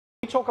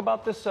talk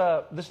about this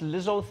this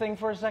Lizzo thing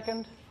for a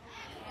second?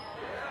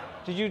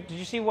 Did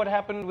you see what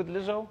happened with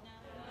Lizzo?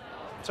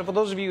 So for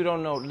those of you who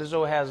don't know,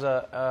 Lizzo has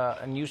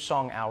a new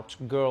song out,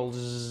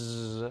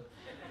 Grrrls.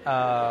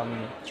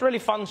 It's a really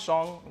fun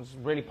song. It's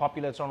really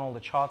popular. It's on all the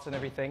charts and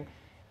everything.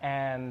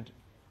 And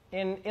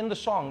in the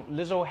song,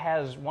 Lizzo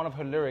has one of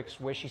her lyrics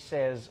where she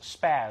says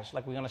spaz,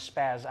 like we're gonna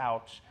spaz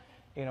out,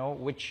 you know,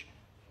 which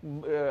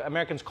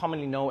Americans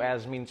commonly know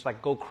as means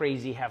like go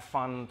crazy, have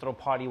fun, throw a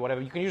party, whatever.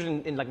 You can use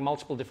it in like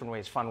multiple different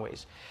ways, fun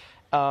ways.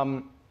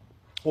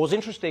 What was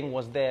interesting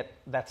was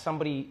that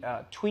somebody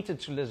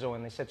tweeted to Lizzo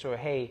and they said to her,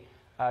 hey,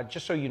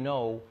 just so you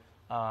know,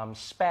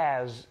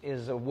 spaz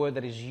is a word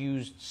that is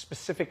used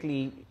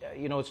specifically,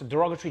 you know, it's a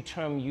derogatory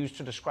term used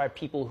to describe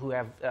people who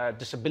have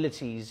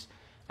disabilities,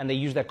 and they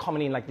use that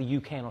commonly in like the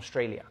UK and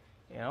Australia,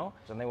 you know?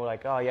 And they were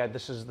like, oh yeah,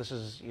 this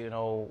is you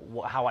know,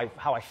 how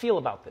I feel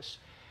about this.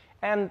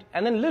 And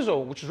then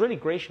Lizzo, which is really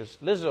gracious,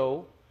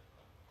 Lizzo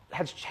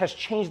has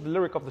changed the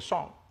lyric of the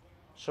song.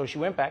 So she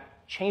went back,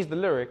 changed the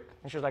lyric,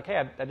 and she was like, hey,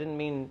 I didn't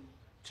mean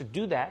to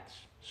do that,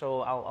 so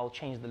I'll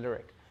change the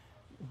lyric.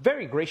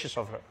 Very gracious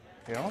of her,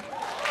 you know?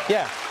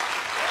 Yeah.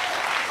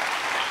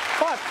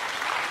 But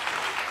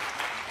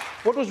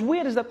what was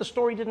weird is that the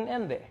story didn't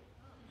end there.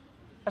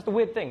 That's the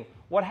weird thing.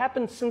 What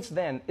happened since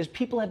then is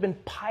people had been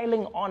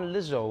piling on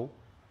Lizzo,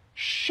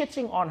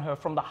 shitting on her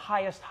from the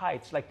highest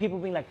heights. Like people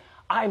being like,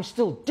 I'm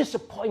still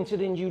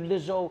disappointed in you,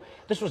 Lizzo.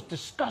 This was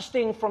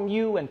disgusting from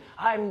you,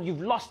 and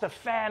you've lost a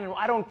fan, and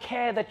I don't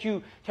care that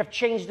you have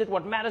changed it.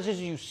 What matters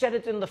is you said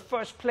it in the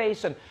first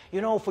place, and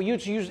you know, for you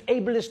to use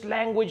ableist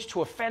language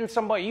to offend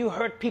somebody, you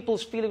hurt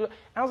people's feelings. And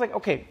I was like,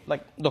 okay,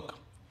 like, look,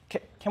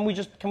 can we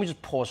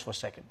just pause for a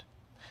second?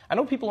 I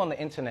know people on the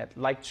internet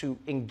like to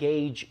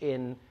engage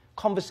in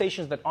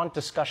conversations that aren't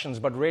discussions,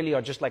 but really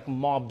are just like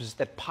mobs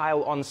that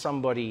pile on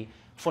somebody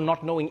for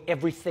not knowing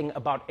everything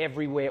about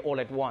everywhere all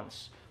at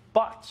once.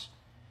 But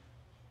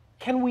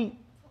can we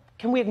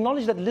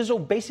acknowledge that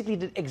Lizzo basically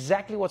did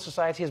exactly what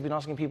society has been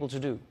asking people to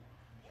do?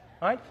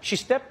 Right? She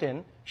stepped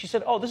in, she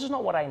said, oh, this is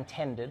not what I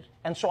intended,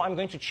 and so I'm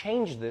going to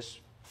change this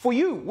for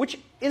you, which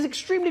is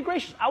extremely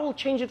gracious. I will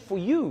change it for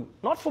you,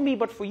 not for me,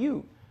 but for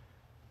you.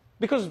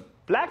 Because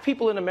black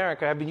people in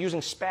America have been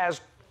using spaz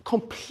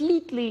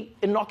completely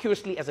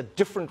innocuously as a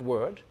different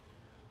word.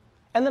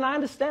 And then I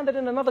understand that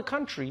in another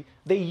country,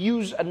 they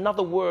use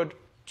another word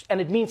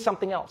and it means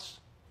something else.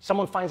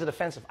 Someone finds it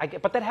offensive.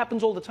 But that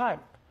happens all the time.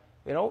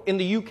 You know, in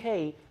the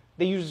UK,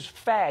 they use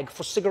fag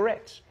for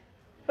cigarettes.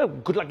 Oh,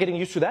 good luck getting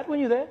used to that when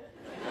you're there.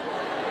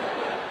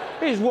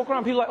 You just walk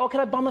around, people are like, oh,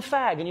 can I bum a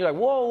fag? And you're like,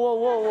 whoa, whoa,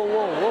 whoa, whoa,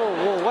 whoa,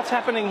 whoa, whoa, what's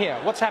happening here?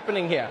 What's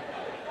happening here?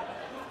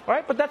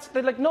 Right? But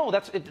they're like, no,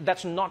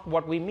 that's not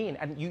what we mean.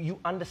 And you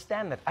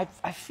understand that.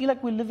 I feel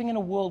like we're living in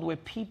a world where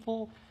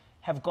people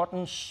have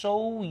gotten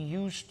so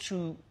used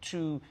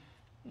to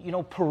you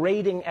know,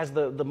 parading as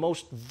the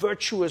most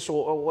virtuous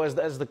or as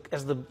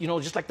the you know,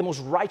 just like the most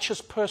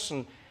righteous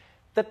person,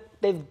 that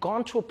they've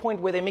gone to a point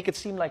where they make it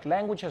seem like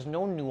language has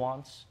no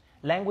nuance,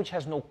 language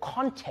has no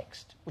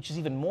context, which is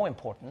even more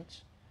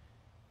important,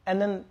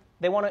 and then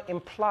they want to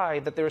imply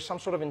that there is some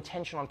sort of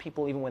intention on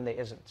people even when there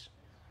isn't,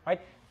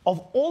 right? Of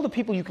all the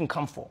people you can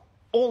come for,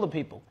 all the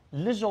people,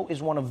 Lizzo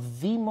is one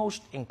of the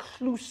most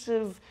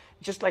inclusive,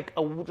 just like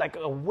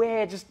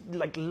aware, just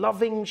like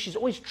loving. She's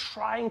always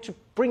trying to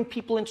bring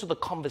people into the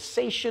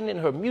conversation in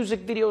her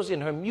music videos,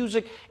 in her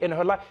music, in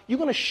her life. You're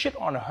going to shit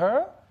on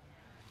her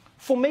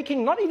for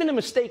making not even a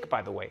mistake,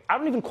 by the way. I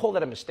don't even call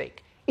that a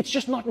mistake. It's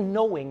just not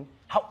knowing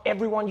how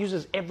everyone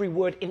uses every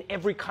word in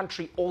every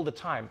country all the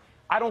time.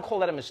 I don't call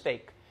that a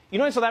mistake. You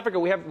know, in South Africa,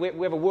 we have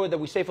a word that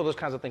we say for those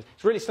kinds of things.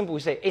 It's really simple.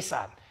 We say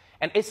esan.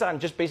 And esan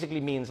just basically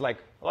means like,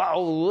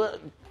 wow.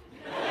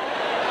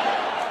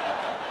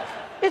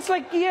 It's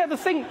like, yeah, the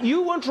thing,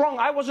 you weren't wrong,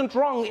 I wasn't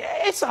wrong.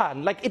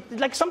 Esan.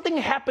 Like something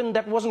happened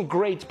that wasn't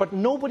great, but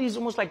nobody's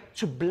almost like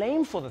to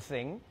blame for the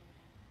thing.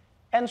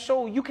 And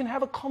so you can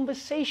have a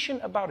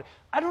conversation about it.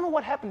 I don't know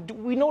what happened.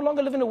 We no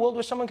longer live in a world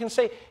where someone can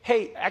say,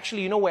 hey,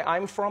 actually, you know where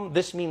I'm from?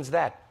 This means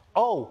that.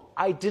 Oh,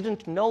 I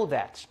didn't know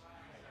that.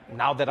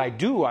 Now that I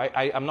do,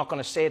 I'm not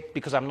going to say it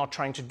because I'm not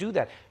trying to do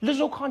that.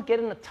 Lizzo can't get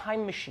in a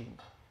time machine.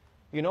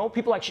 You know,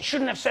 people are like, she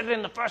shouldn't have said it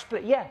in the first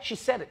place. Yeah, she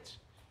said it.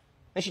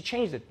 Then she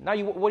changed it. Now,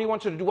 what do you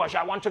want her to do?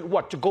 I want her,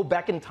 what, to go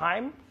back in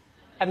time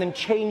and then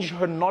change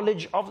her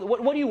knowledge of,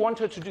 what do you want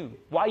her to do?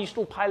 Why are you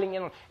still piling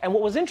in on? And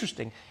what was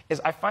interesting is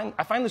I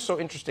find this so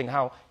interesting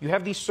how you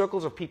have these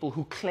circles of people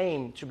who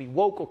claim to be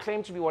woke or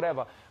claim to be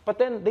whatever, but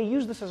then they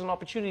use this as an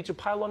opportunity to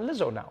pile on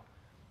Lizzo now.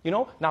 You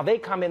know, now they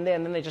come in there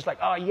and then they're just like,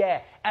 oh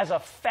yeah, as a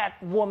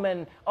fat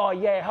woman, oh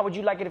yeah, how would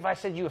you like it if I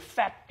said you a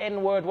fat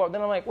N-word? Well,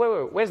 then I'm like,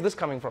 wait, where's this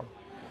coming from?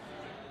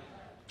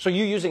 So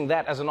you're using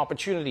that as an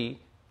opportunity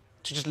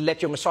to just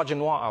let your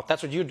misogynoir out.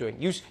 That's what you're doing.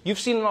 You've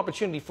seen an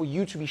opportunity for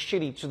you to be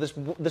shitty to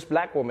this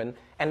black woman,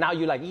 and now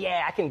you're like,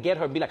 yeah, I can get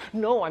her. Be like,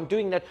 no, I'm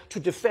doing that to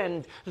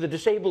defend the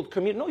disabled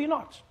community. No, you're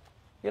not.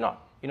 You're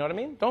not. You know what I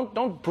mean?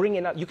 Don't bring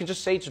it up. You can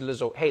just say to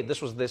Lizzo, hey,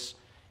 this was this,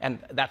 and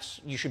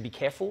you should be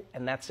careful,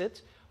 and that's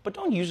it. but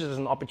don't use it as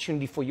an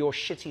opportunity for your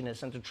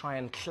shittiness and to try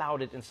and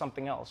cloud it in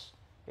something else,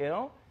 you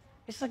know?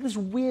 It's like this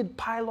weird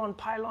pile-on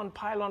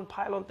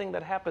thing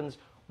that happens.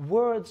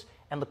 Words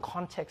and the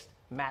context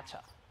matter.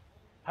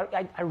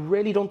 I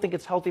really don't think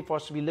it's healthy for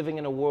us to be living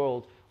in a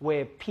world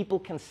where people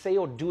can say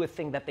or do a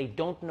thing that they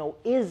don't know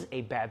is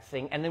a bad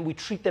thing, and then we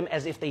treat them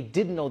as if they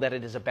did know that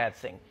it is a bad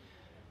thing.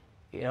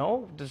 You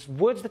know, there's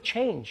words that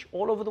change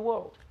all over the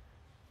world.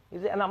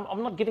 And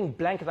I'm not giving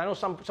blankets. I know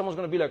someone's going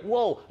to be like,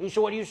 whoa,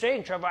 so what are you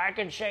saying, Trevor? I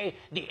can say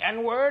the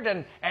N-word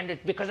and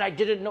because I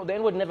didn't know. The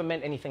N-word never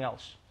meant anything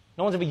else.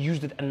 No one's ever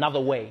used it another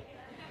way,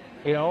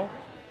 you know?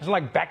 It's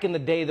like back in the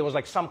day, there was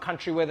like some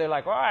country where they're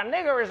like, oh, a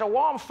nigger is a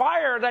warm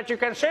fire that you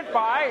can sit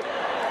by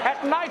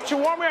at night to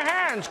warm your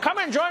hands. Come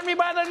and join me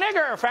by the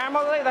nigger,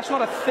 family. That's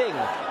not a thing.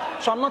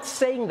 So I'm not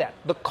saying that.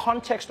 The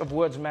context of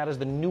words matters.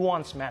 The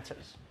nuance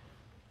matters.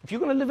 If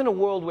you're going to live in a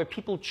world where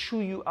people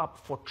chew you up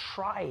for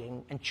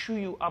trying and chew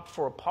you up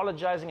for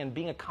apologizing and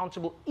being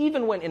accountable,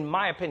 even when, in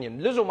my opinion,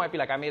 Lizzo might be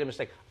like, I made a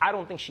mistake. I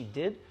don't think she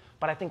did,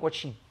 but I think what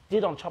she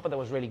did on top of that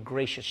was really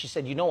gracious. She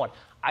said, you know what?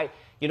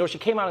 She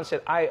came out and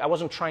said, I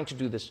wasn't trying to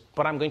do this,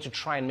 but I'm going to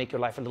try and make your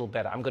life a little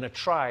better. I'm going to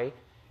try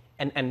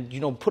and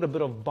put a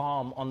bit of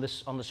balm on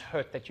this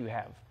hurt that you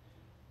have.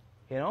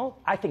 You know?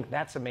 I think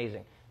that's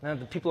amazing. Now,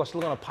 the people are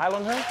still going to pile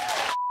on her?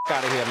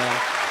 Out of here,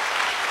 man.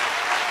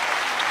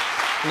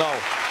 No.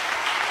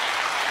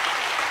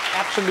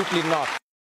 Absolutely not.